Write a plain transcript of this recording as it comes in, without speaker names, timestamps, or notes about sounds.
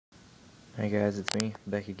Hey guys, it's me,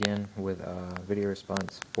 back again with a video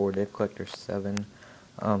response for DaveCollector7.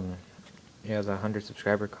 He has a 100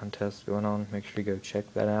 subscriber contest going on. Make sure you go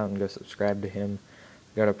check that out and go subscribe to him.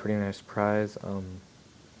 Got a pretty nice prize.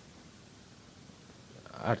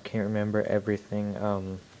 I can't remember everything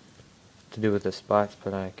to do with the spots,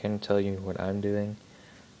 but I can tell you what I'm doing.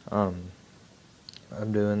 I'm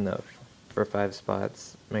doing for 5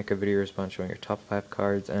 spots, make a video response showing your top 5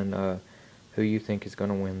 cards and who you think is going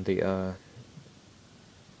to win the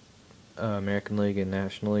American League and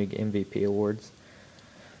National League MVP awards.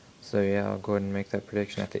 So yeah, I'll go ahead and make that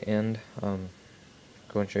prediction at the end. Go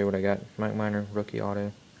and show you what I got. Mike Minor, rookie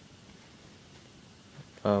auto.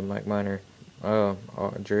 Mike Minor,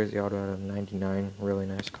 jersey auto out of 99, really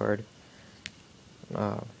nice card.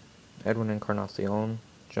 Edwin Encarnacion,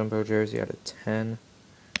 jumbo jersey out of 10,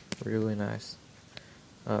 really nice.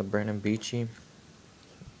 Brandon Beachy,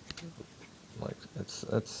 like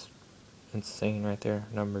that's insane right there,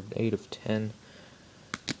 numbered 8 of 10.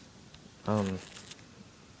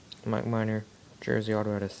 Mike Minor, jersey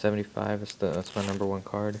auto out of 75. That's my number 1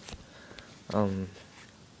 card. So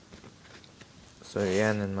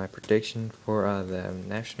yeah, and then my prediction for the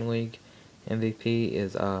National League MVP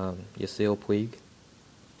is Yasiel Puig.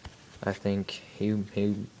 I think he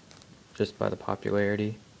just by the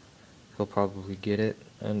popularity, he'll probably get it.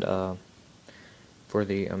 And for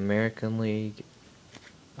the American League,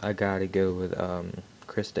 I gotta go with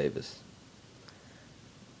Chris Davis.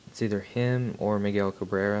 It's either him or Miguel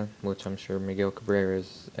Cabrera, which I'm sure Miguel Cabrera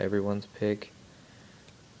is everyone's pick,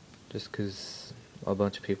 just because a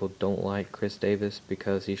bunch of people don't like Chris Davis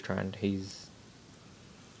because he's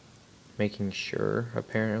making sure,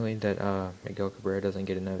 apparently, that Miguel Cabrera doesn't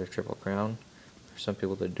get another Triple Crown. There's some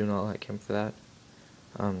people that do not like him for that.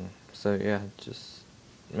 So yeah, just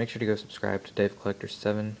make sure to go subscribe to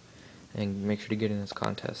DaveCollector7 and make sure to get in this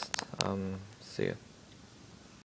contest. See ya.